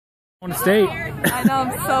State. I know,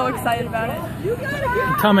 I'm so excited about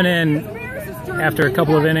it. Coming in after a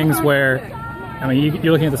couple of innings where, I mean,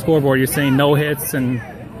 you're looking at the scoreboard, you're saying no hits, and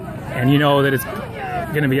you know that it's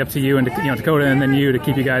going to be up to you and Dakota and then you to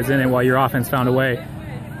keep you guys in it while your offense found a way.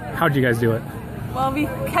 How did you guys do it? Well, we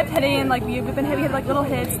kept hitting, like we hit like little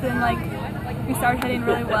hits, then like we started hitting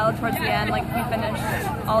really well towards the end, like we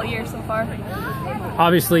finished all year so far.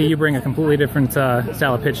 Obviously, you bring a completely different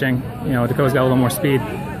style of pitching. You know, Dakota's got a little more speed.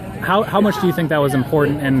 How much do you think that was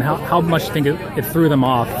important, and how much do you think it threw them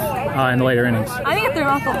off in the later innings? I think it threw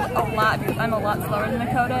them off a lot because I'm a lot slower than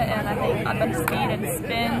Dakota, and I think I've been speed and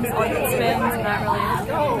spins, all good spins, and that really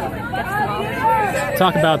gets them off.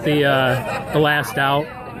 Talk about the last out.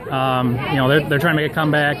 You know, they're trying to make a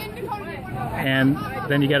comeback, and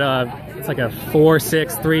then you get it's like a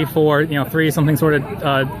 4-6, 3-4, you know, 3 something sort of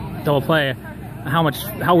double play.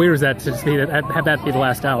 How weird was that to just have that be the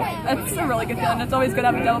last out? It's a really good feeling. It's always good to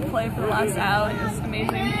have a double play for the last out. It's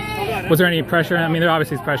amazing. Was there any pressure? I mean, there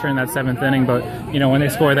obviously is pressure in that 7th inning, but you know, when they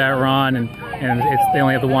score that run and they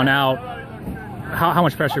only have the 1 out, how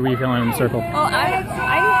much pressure were you feeling in the circle? Well, I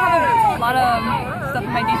have a lot of stuff in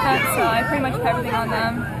my defense, so I pretty much put everything on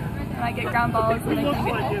them, and I get ground balls and they can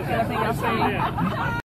get everything else ready.